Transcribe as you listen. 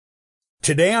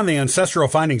Today on the Ancestral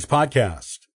Findings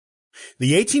podcast,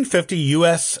 the 1850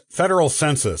 U.S. federal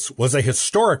census was a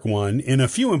historic one in a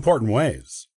few important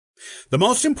ways. The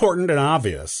most important and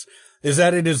obvious is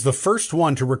that it is the first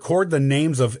one to record the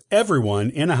names of everyone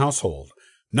in a household,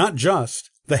 not just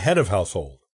the head of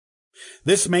household.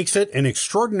 This makes it an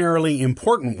extraordinarily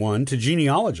important one to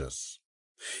genealogists.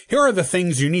 Here are the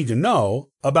things you need to know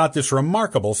about this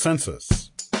remarkable census.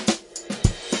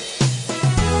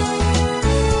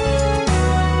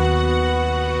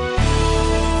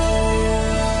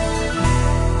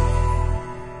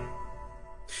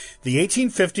 The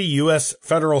 1850 U.S.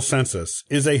 federal census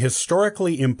is a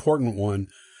historically important one,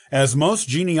 as most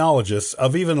genealogists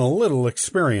of even a little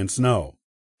experience know.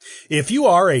 If you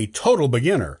are a total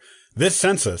beginner, this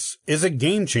census is a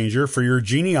game changer for your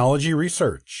genealogy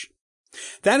research.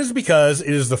 That is because it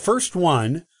is the first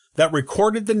one that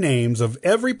recorded the names of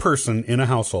every person in a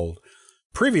household.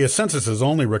 Previous censuses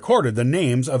only recorded the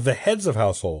names of the heads of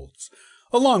households,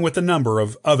 along with the number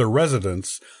of other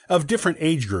residents of different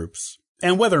age groups,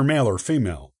 and whether male or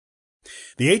female.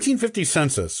 The 1850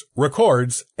 census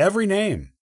records every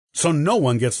name, so no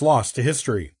one gets lost to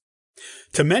history.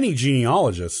 To many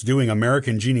genealogists doing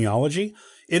American genealogy,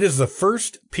 it is the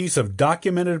first piece of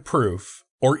documented proof,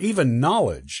 or even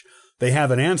knowledge, they have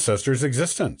an ancestor's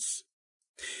existence.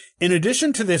 In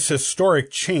addition to this historic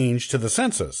change to the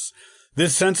census,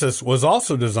 this census was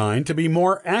also designed to be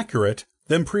more accurate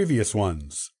than previous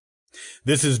ones.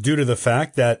 This is due to the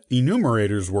fact that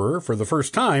enumerators were, for the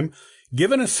first time,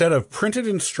 given a set of printed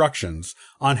instructions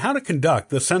on how to conduct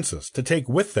the census to take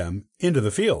with them into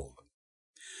the field.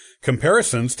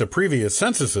 Comparisons to previous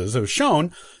censuses have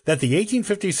shown that the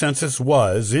 1850 census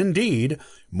was, indeed,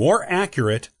 more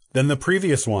accurate than the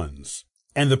previous ones,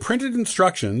 and the printed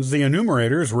instructions the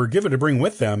enumerators were given to bring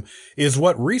with them is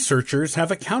what researchers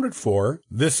have accounted for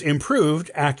this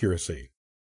improved accuracy.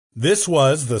 This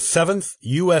was the 7th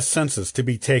U.S. census to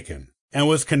be taken, and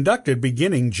was conducted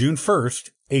beginning June 1st,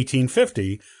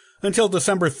 1850, until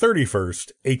December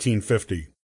 31st, 1850.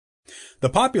 The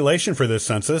population for this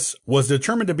census was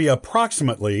determined to be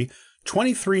approximately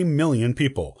 23 million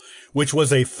people, which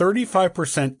was a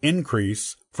 35%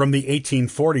 increase from the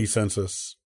 1840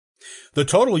 census. The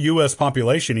total U.S.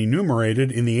 population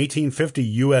enumerated in the 1850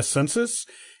 U.S. census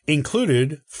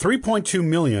included 3.2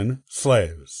 million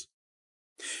slaves.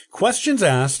 Questions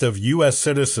asked of U.S.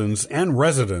 citizens and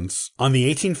residents on the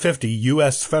 1850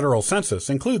 U.S. federal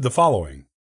census include the following: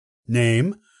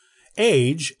 name,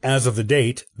 age as of the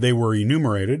date they were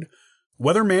enumerated,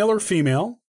 whether male or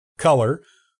female, color,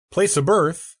 place of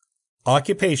birth,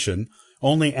 occupation,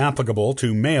 only applicable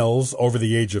to males over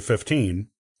the age of 15,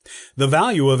 the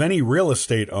value of any real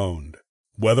estate owned,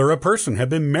 whether a person had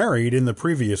been married in the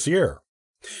previous year,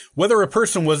 whether a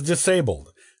person was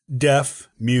disabled, deaf,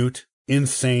 mute,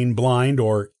 insane, blind,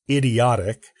 or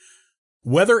idiotic,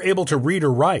 whether able to read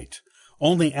or write,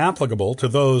 only applicable to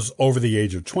those over the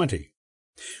age of 20,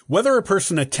 whether a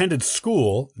person attended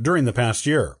school during the past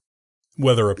year,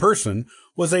 whether a person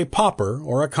was a pauper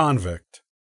or a convict.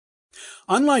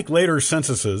 Unlike later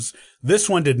censuses, this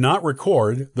one did not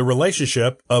record the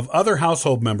relationship of other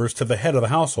household members to the head of the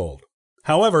household.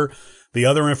 However, the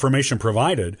other information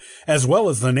provided, as well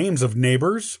as the names of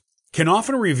neighbors, can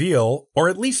often reveal or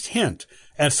at least hint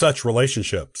at such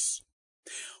relationships.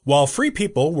 While free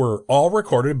people were all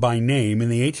recorded by name in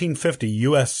the 1850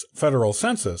 U.S. federal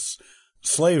census,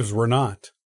 slaves were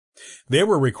not. They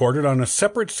were recorded on a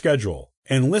separate schedule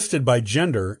and listed by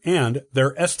gender and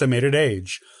their estimated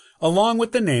age, along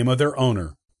with the name of their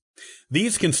owner.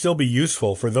 These can still be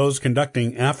useful for those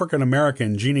conducting African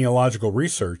American genealogical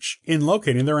research in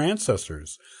locating their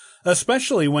ancestors,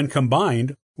 especially when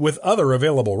combined with other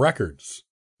available records.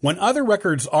 When other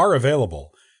records are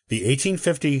available, the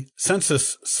 1850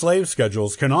 census slave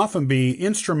schedules can often be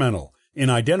instrumental in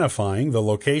identifying the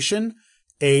location,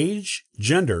 age,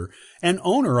 gender, and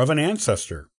owner of an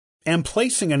ancestor, and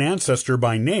placing an ancestor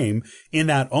by name in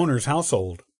that owner's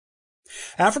household.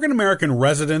 African American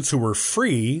residents who were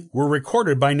free were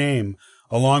recorded by name,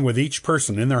 along with each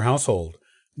person in their household,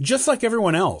 just like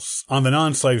everyone else on the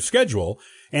non-slave schedule,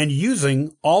 and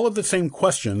using all of the same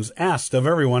questions asked of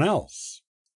everyone else.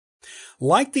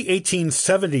 Like the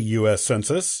 1870 U.S.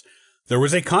 Census, there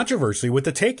was a controversy with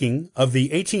the taking of the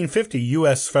 1850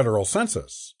 U.S. federal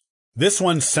census. This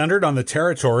one centered on the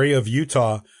territory of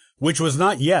Utah, which was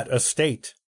not yet a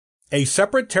state. A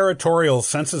separate territorial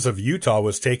census of Utah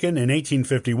was taken in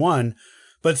 1851,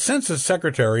 but Census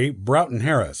Secretary Broughton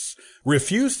Harris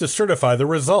refused to certify the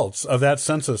results of that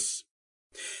census.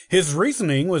 His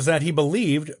reasoning was that he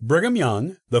believed Brigham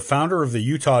Young, the founder of the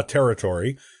Utah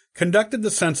Territory, conducted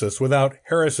the census without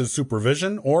Harris's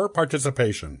supervision or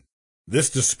participation. This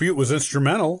dispute was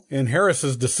instrumental in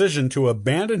Harris's decision to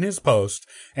abandon his post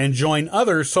and join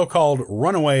other so-called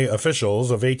runaway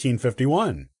officials of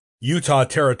 1851, Utah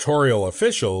territorial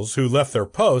officials who left their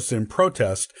posts in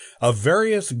protest of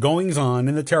various goings-on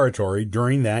in the territory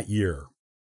during that year.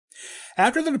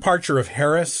 After the departure of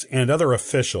Harris and other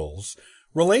officials,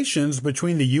 relations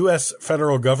between the U.S.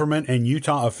 federal government and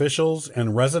Utah officials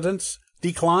and residents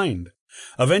declined,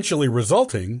 eventually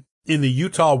resulting in the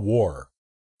Utah War.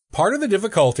 Part of the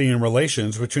difficulty in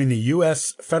relations between the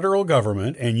U.S. federal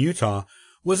government and Utah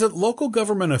was that local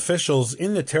government officials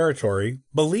in the territory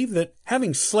believed that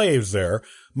having slaves there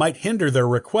might hinder their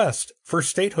request for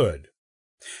statehood.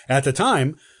 At the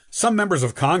time, some members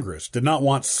of Congress did not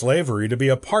want slavery to be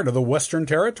a part of the Western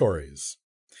territories.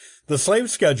 The slave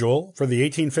schedule for the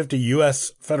 1850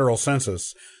 U.S. federal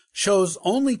census shows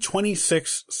only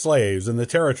 26 slaves in the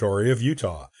territory of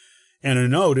Utah, and a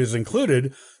note is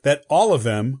included that all of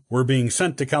them were being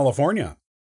sent to California.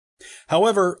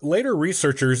 However, later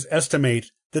researchers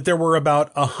estimate that there were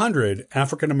about 100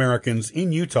 African Americans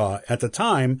in Utah at the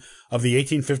time of the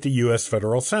 1850 U.S.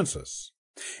 federal census,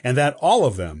 and that all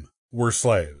of them were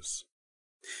slaves.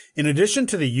 In addition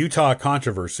to the Utah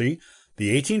controversy,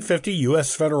 the 1850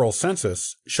 U.S. federal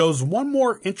census shows one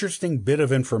more interesting bit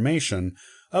of information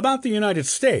about the United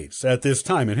States at this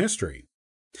time in history.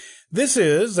 This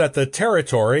is that the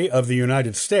territory of the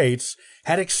United States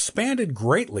had expanded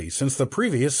greatly since the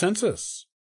previous census.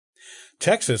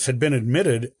 Texas had been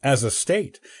admitted as a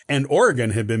state, and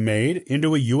Oregon had been made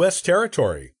into a U.S.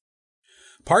 territory.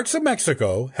 Parts of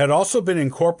Mexico had also been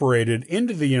incorporated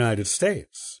into the United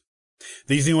States.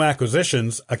 These new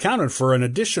acquisitions accounted for an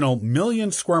additional 1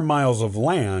 million square miles of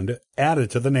land added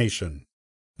to the nation.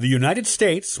 The United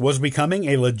States was becoming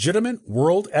a legitimate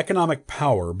world economic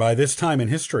power by this time in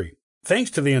history, thanks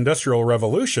to the Industrial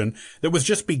Revolution that was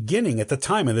just beginning at the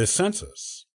time of this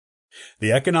census.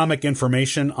 The economic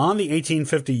information on the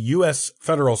 1850 U.S.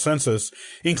 federal census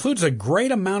includes a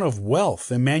great amount of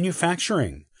wealth and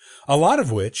manufacturing, a lot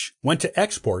of which went to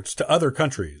exports to other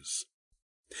countries.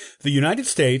 The United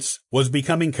States was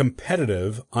becoming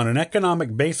competitive on an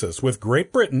economic basis with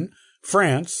Great Britain,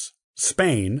 France,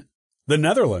 Spain, the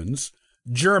Netherlands,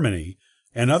 Germany,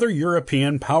 and other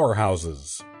European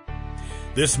powerhouses.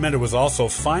 This meant it was also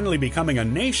finally becoming a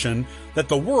nation that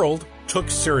the world took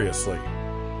seriously.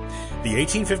 The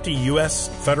 1850 U.S.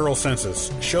 federal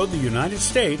census showed the United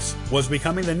States was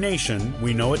becoming the nation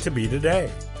we know it to be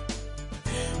today.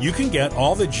 You can get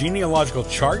all the genealogical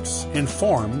charts and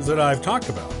forms that I've talked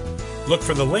about. Look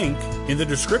for the link in the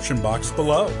description box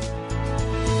below.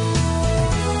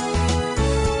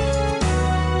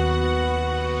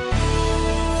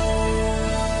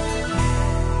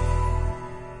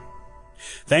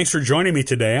 Thanks for joining me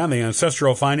today on the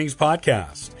Ancestral Findings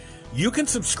Podcast. You can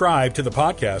subscribe to the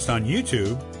podcast on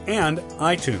YouTube and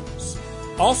iTunes.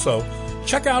 Also,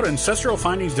 check out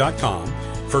AncestralFindings.com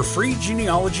for free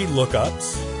genealogy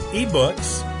lookups,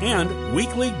 ebooks, and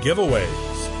weekly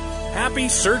giveaways. Happy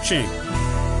searching!